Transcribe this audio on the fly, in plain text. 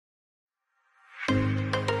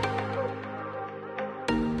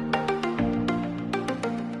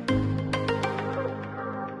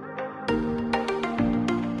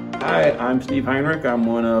Hi, I'm Steve Heinrich. I'm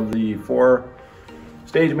one of the 4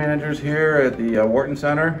 stage managers here at the Wharton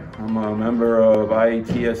Center. I'm a member of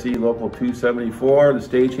IATSE Local 274, the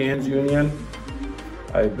Stagehands Union.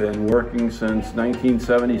 I've been working since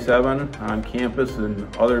 1977 on campus and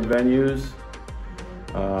other venues.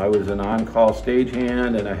 I was an on-call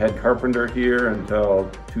stagehand and a head carpenter here until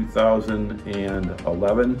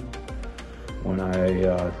 2011 when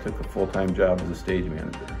I took a full-time job as a stage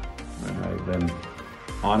manager. And I've been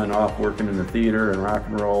on and off working in the theater and rock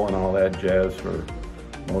and roll and all that jazz for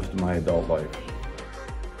most of my adult life.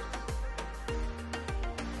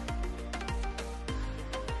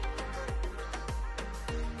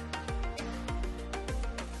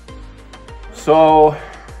 So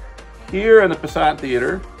here in the Pasant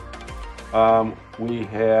Theatre, we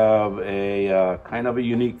have a kind of a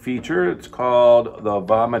unique feature. It's called the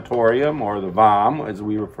Vomitorium, or the VOM as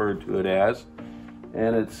we refer to it as.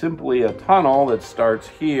 And it's simply a tunnel that starts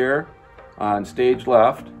here on stage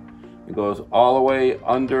left. It goes all the way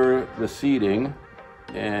under the seating,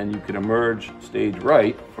 and you can emerge stage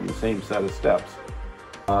right from the same set of steps.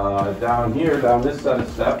 Down here, down this set of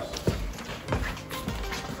steps,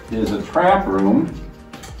 is a trap room.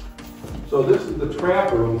 So this is the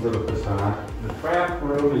trap room for the Pasant. The trap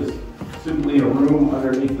room is simply a room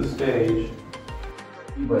underneath the stage,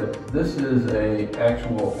 but this is an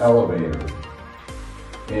actual elevator.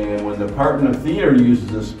 And when the Department of Theater uses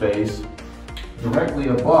this space, directly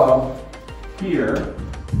above here,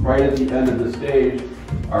 right at the end of the stage,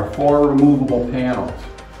 are 4 removable panels.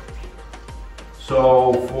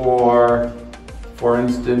 So for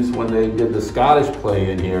instance, when they did the Scottish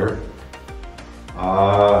play in here,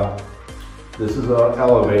 this is an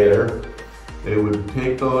elevator. They would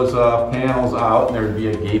take those panels out and there would be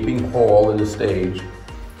a gaping hole in the stage.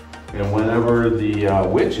 And whenever the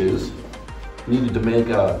witches needed to make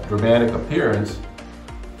a dramatic appearance,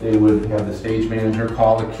 they would have the stage manager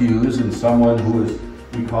call the cues and someone who is,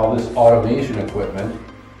 we call this automation equipment,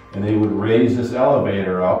 and they would raise this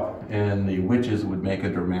elevator up and the witches would make a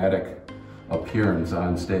dramatic appearance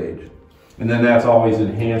on stage. And then that's always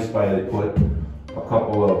enhanced by they put a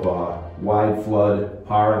couple of wide flood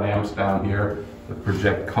power lamps down here that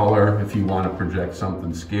project color. If you want to project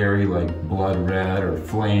something scary like blood red or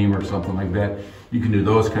flame or something like that, you can do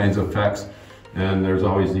those kinds of effects. And there's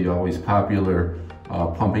always the always popular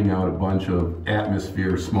pumping out a bunch of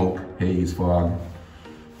atmosphere, smoke, haze, fog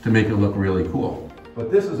to make it look really cool. But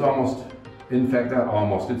this is almost, in fact not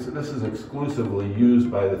almost, this is exclusively used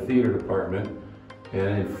by the theater department.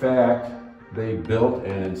 And in fact, they built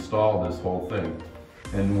and installed this whole thing.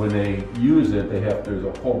 And when they use it, there's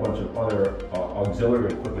a whole bunch of other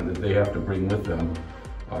auxiliary equipment that they have to bring with them.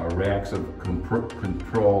 Racks of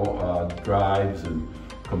control drives and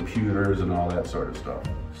computers and all that sort of stuff.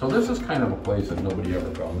 So this is kind of a place that nobody ever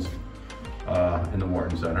comes in the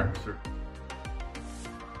Wharton Center.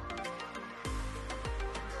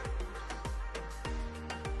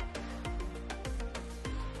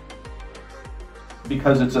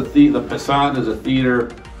 Because it's the Pasant is a theater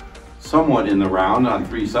somewhat in the round on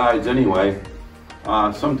 3 sides anyway,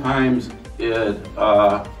 sometimes it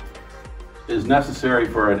is necessary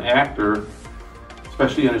for an actor,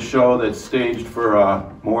 especially in a show that's staged for a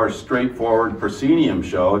more straightforward proscenium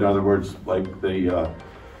show, in other words, like the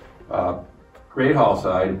Great Hall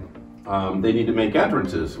side, they need to make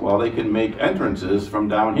entrances. Well, they can make entrances from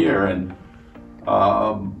down here, and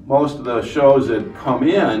most of the shows that come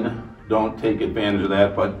in don't take advantage of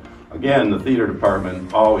that, but again, the theater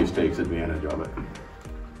department always takes advantage of it.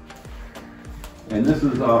 And this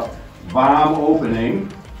is a VOM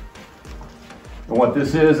opening. And what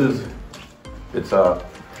this is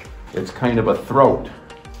it's kind of a throat.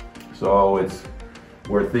 So it's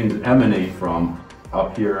where things emanate from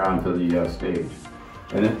up here onto the stage.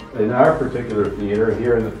 And in our particular theater,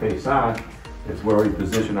 here in the Pasant, it's where we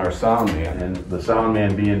position our sound man. And the sound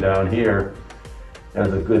man being down here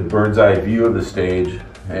has a good bird's eye view of the stage,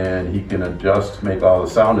 and he can make all the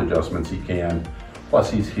sound adjustments he can. Plus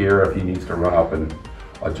he's here if he needs to run up and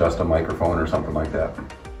adjust a microphone or something like that.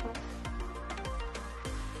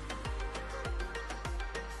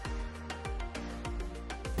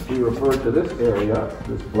 We refer to this area,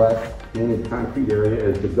 this black painted concrete area,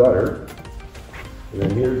 as the gutter. And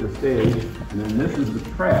then here's the stage, and then this is the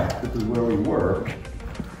trap. This is where we work.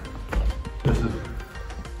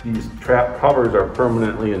 These trap covers are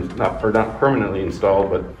permanently, not permanently installed,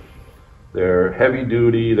 but they're heavy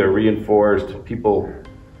duty, they're reinforced.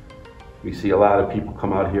 We see a lot of people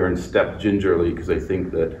come out here and step gingerly because they think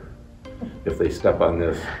that if they step on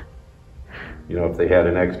this, you know, if they had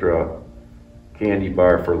an extra candy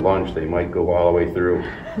bar for lunch, they might go all the way through.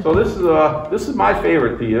 So this is my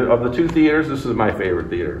favorite theater. Of the two theaters, this is my favorite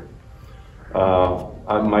theater.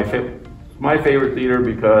 My favorite theater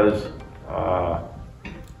because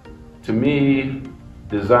to me,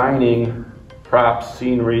 designing props,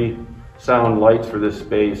 scenery, sound, lights for this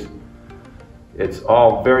space, it's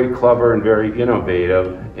all very clever and very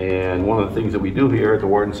innovative. And one of the things that we do here at the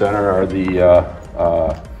Wharton Center are the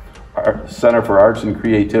our Center for Arts and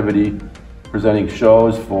Creativity, presenting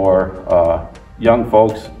shows for young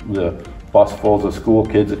folks, the bus fulls of school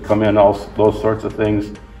kids that come in, those sorts of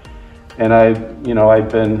things. And I've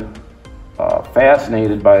been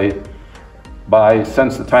fascinated by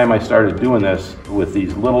since the time I started doing this, with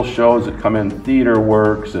these little shows that come in, Theater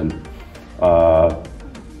Works and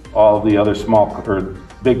all of the other small or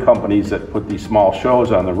big companies that put these small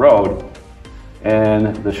shows on the road.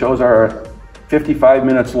 And the shows are 55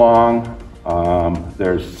 minutes long.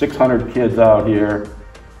 There's 600 kids out here.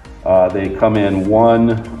 They come in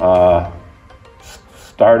one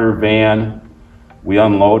starter van. We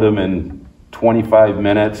unload them in 25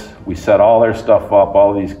 minutes. We set all their stuff up,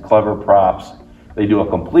 all these clever props. They do a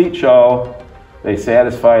complete show. They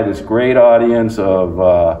satisfy this great audience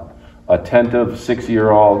of attentive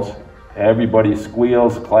 6-year-olds. Everybody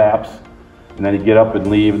squeals, claps, and then you get up and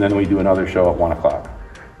leave, and then we do another show at 1 o'clock.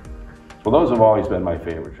 So those have always been my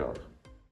favorite shows.